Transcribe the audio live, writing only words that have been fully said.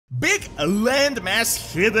Big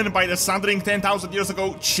landmass hidden by the Sundering 10,000 years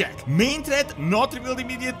ago, check. Main threat not revealed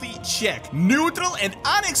immediately, check. Neutral and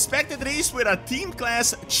unexpected race with a team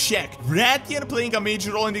class, check. Rathian playing a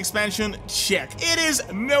major role in the expansion, check. It is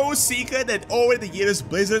no secret that over the years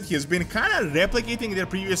Blizzard has been kinda replicating their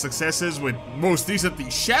previous successes, with most recently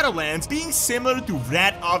Shadowlands being similar to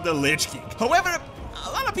Wrath of the Lich King. However, a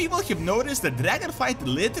lot of people have noticed that Dragonflight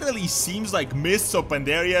literally seems like Mists of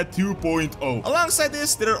Pandaria 2.0. Alongside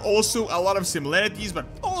this, there are also a lot of similarities, but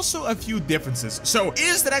also a few differences. So,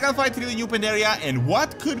 is Dragonflight really new Pandaria, and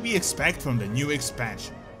what could we expect from the new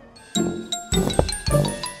expansion?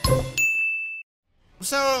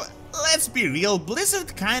 So, let's be real,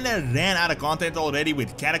 Blizzard kinda ran out of content already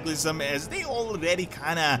with Cataclysm, as they already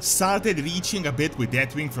kinda started reaching a bit with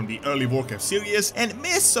Deathwing from the early Warcraft series, and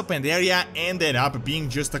Mists of Pandaria ended up being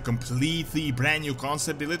just a completely brand new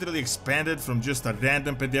concept. They literally expanded from just a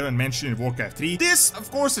random Pandarian mention in Warcraft 3. This, of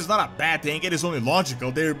course, is not a bad thing, it is only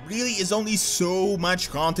logical. There really is only so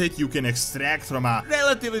much content you can extract from a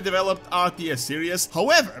relatively developed RTS series.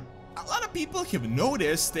 However, a lot of people have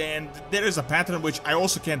noticed, and there is a pattern which I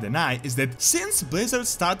also can't deny, is that since Blizzard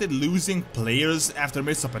started losing players after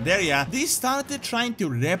Mists of Pandaria, they started trying to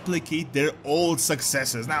replicate their old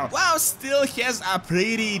successes. Now, WoW still has a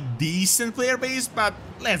pretty decent player base, but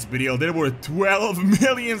let's be real, there were 12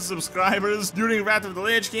 million subscribers during Wrath of the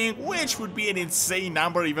Lich King, which would be an insane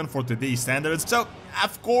number even for today's standards. So,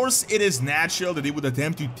 of course, it is natural that they would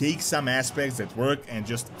attempt to take some aspects that work and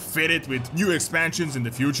just fit it with new expansions in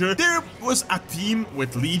the future. There was a theme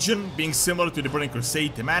with Legion being similar to the Burning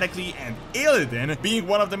Crusade thematically, and Illidan being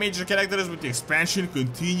one of the major characters with the expansion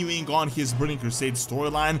continuing on his Burning Crusade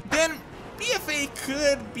storyline. Then BFA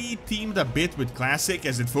could be themed a bit with Classic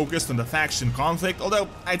as it focused on the faction conflict, although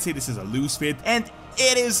I'd say this is a loose fit, and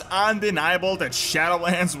it is undeniable that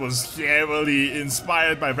Shadowlands was heavily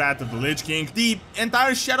inspired by Wrath of the Lich King. The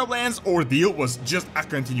entire Shadowlands ordeal was just a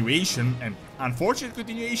continuation, and unfortunate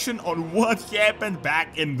continuation, on what happened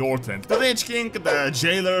back in Northrend. The Lich King, the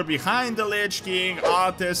jailer behind the Lich King,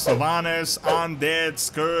 Artis, Sylvanas, Undead,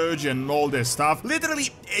 Scourge, and all this stuff. Literally,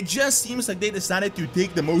 it just seems like they decided to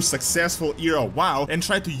take the most successful era of WoW and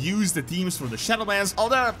try to use the themes for the Shadowlands,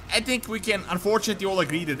 although I think we can unfortunately all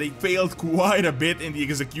agree that they failed quite a bit in the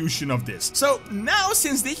execution of this. So now,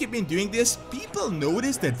 since they have been doing this, people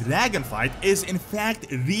notice that Dragonflight is in fact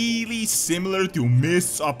really similar to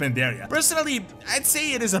Mists of Pandaria. Personally, I'd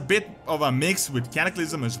say it is a bit of a mix with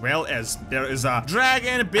Cataclysm, as well as there is a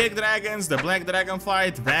dragon, big dragons, the Black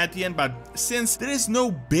Dragonflight, Rathian, but since there is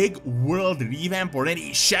no big world revamp or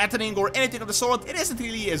any shattering or anything of the sort, it isn't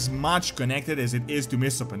really as much connected as it is to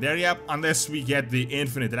Mists of Pandaria. Unless we get the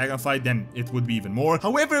Infinite Dragonflight, then it would be even more.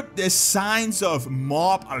 However, the signs of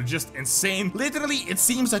MoP are just insane. Literally, it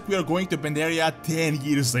seems like we are going to Pandaria 10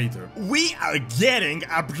 years later. We are getting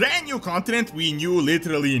a brand new continent we knew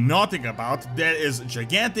literally nothing about, that is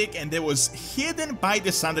gigantic and that was hidden by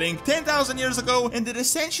the Sundering 10,000 years ago, and that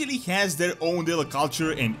essentially has their own little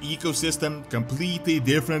culture and ecosystem completely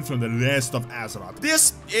different from the rest of Azeroth.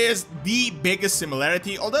 This is the biggest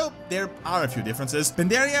similarity, although there are a few differences.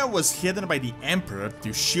 Pandaria was hidden by the Emperor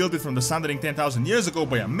to shield it from the Sundering 10,000 years ago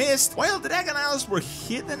by a mist, while Dragon Isles were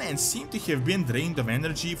hidden and seem to have been drained of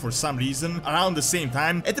energy for some reason around the same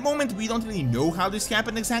time. At the moment, we don't really know how this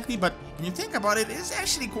happened exactly, but when you think about it, it's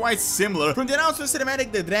actually quite similar. From the announcement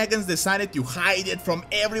cinematic, the dragons decided to hide it from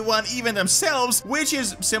everyone, even themselves, which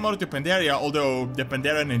is similar to Pandaria, although the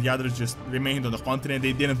Pandarian and the others just remained on the continent.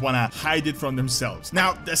 They didn't want to hide it from themselves.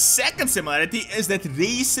 Now, the second similarity is that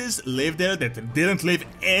races live there that didn't live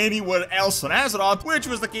anywhere else on Azeroth, which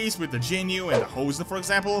was the case with the Jinyu and the Hosen, for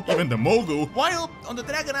example, even the Mogu, while on the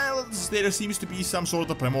Dragon Islands there seems to be some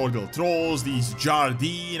sort of primordial trolls, these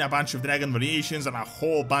Jardine, a bunch of dragon variations, and a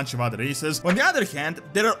whole bunch of other races. On the other hand,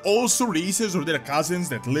 there are also races or their cousins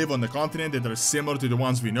that live on the continent that are similar to the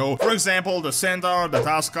ones we know. For example, the Centaur, the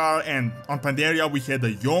Tuskar, and on Pandaria we had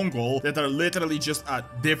the Yongol that are literally just a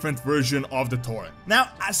different version of the Tauren. Now,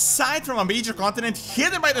 aside from a major continent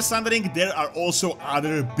hidden by the Sundering, there are also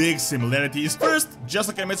other big similarities. First, just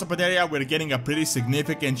like in Mists of Pandaria, we're getting a pretty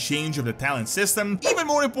significant change of the talent system. Even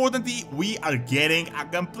more importantly, we are getting a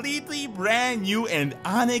completely brand new and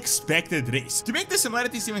unexpected race. To make the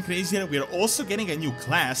similarities even crazier, we are also getting a new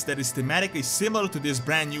class that is thematically similar to this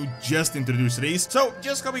brand new just introduced race. So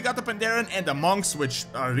just how we got the Pandaren and the monks, which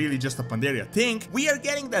are really just a Pandaria thing, we are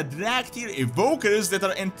getting the drag tier evokers that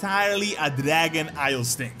are entirely a Dragon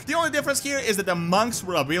Isles thing. The only difference here is that the monks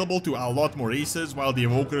were available to a lot more races, while the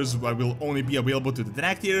evokers will only be available to the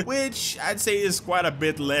drag tier, which I'd say is quite a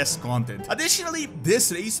bit less content. Additionally,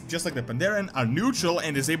 this race, just like the Pandaren, are neutral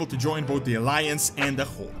and is able to join both the Alliance and the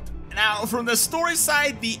Horde. Now, from the story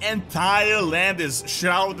side, the entire land is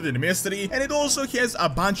shrouded in mystery, and it also has a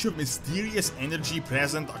bunch of mysterious energy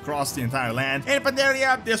present across the entire land. In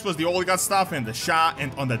Pandaria, this was the Old God stuff and the Shah,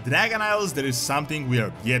 and on the Dragon Isles, there is something we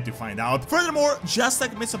are yet to find out. Furthermore, just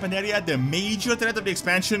like Mists of Pandaria, the major threat of the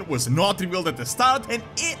expansion was not revealed at the start, and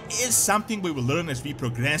it is something we will learn as we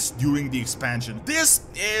progress during the expansion. This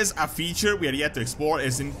is a feature we are yet to explore,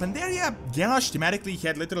 as in Pandaria, Garrosh thematically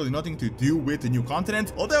had literally nothing to do with the new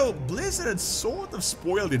continent, although Blizzard sort of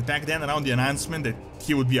spoiled it back then around the announcement that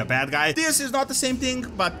he would be a bad guy. This is not the same thing,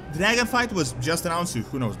 but Dragonflight was just announced, so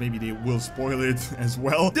who knows, maybe they will spoil it as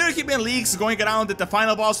well. There have been leaks going around that the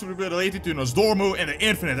final boss will be related to Nosdormu and the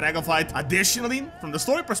Infinite Dragonflight. Additionally, from the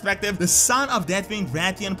story perspective, the son of Deathwing,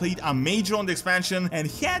 Vratian, played a major on the expansion and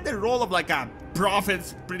had the role of like a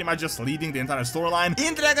prophet, pretty much just leading the entire storyline.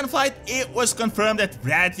 In Dragonflight, it was confirmed that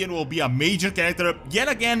Vratian will be a major character yet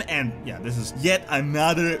again, and yeah, this is yet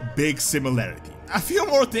another big similarity. A few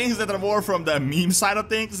more things that are more from the meme side of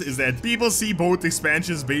things is that people see both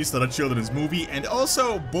expansions based on a children's movie, and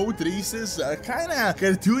also both races are kinda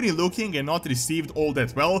cartoony looking and not received all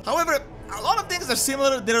that well. However, a lot of things are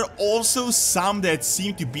similar. There are also some that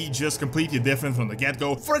seem to be just completely different from the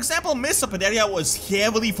get-go. For example, Mists of Pandaria was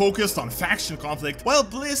heavily focused on faction conflict, while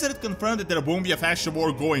Blizzard confirmed that there won't be a faction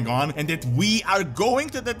war going on, and that we are going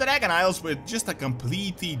to the Dragon Isles with just a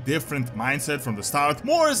completely different mindset from the start.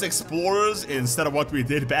 More as explorers instead of what we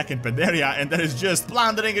did back in Pandaria, and that is just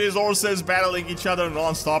plundering resources, battling each other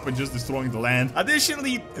non-stop, and just destroying the land.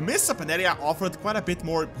 Additionally, Mists of Pandaria offered quite a bit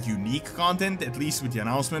more unique content, at least with the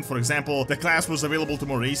announcement. For example, the class was available to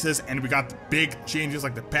more races, and we got big changes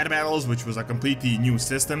like the pet battles, which was a completely new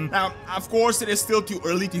system. Now, of course, it is still too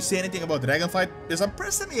early to say anything about Dragonflight, as I'm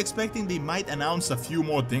personally expecting they might announce a few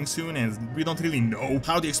more things soon, and we don't really know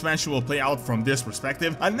how the expansion will play out from this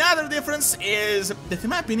perspective. Another difference is that, in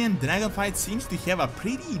my opinion, Dragonflight seems to have a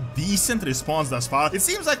pretty decent response thus far. It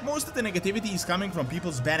seems like most of the negativity is coming from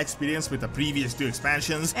people's bad experience with the previous two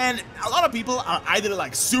expansions, and a lot of people are either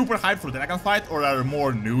like super hyped for Dragonflight or are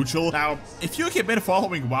more neutral. Now, if you have been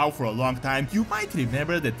following WoW for a long time, you might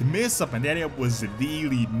remember that Mists of Pandaria was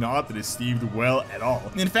really not received well at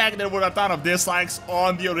all. In fact, there were a ton of dislikes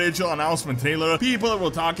on the original announcement trailer. People were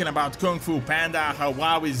talking about Kung Fu Panda, how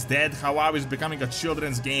WoW is dead, how WoW is becoming a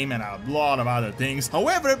children's game, and a lot of other things.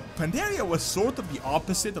 However, Pandaria was sort of the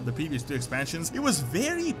opposite of the previous two expansions. It was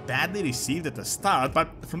very badly received at the start, but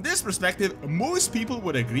from this perspective, most people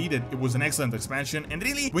would agree that it was an excellent expansion, and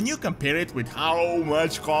really, when you compare it with how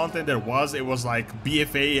much content there was, it was like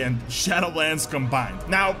BFA and Shadowlands combined.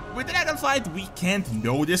 Now, with Dragonflight, we can't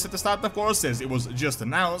know this at the start, of course, as it was just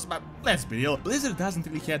announced, but let's be real, Blizzard doesn't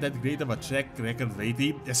really have that great of a track record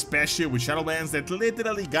lately, especially with Shadowlands that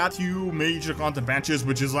literally got 2 major content patches,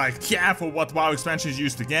 which is like half of what WoW expansions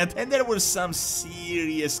used to get, and there was some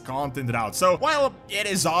serious content out. So, while it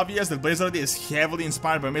is obvious that Blizzard is heavily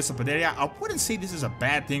inspired by Mists of Pandaria, I wouldn't say this is a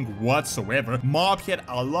bad thing whatsoever. MoP had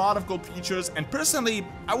a lot of cool features, and personally,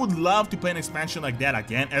 I would love to play an expansion like that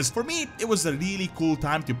again, as for me, it was a really cool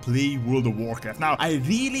time to play World of Warcraft. Now, I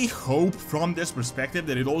really hope from this perspective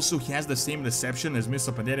that it also has the same reception as Mists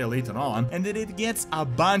of Pandaria later on, and that it gets a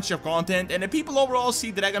bunch of content, and that people overall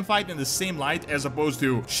see Dragonflight in the same light as opposed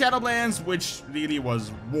to Shadowlands, which really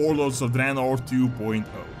was Warlords of Draenor 2.0.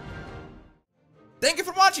 Thank you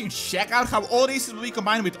for watching. Check out how all races will be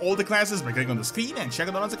combined with all the classes by clicking on the screen, and check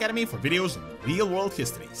out Doronsmovies Academy for videos on real world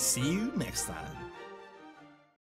history. See you next time.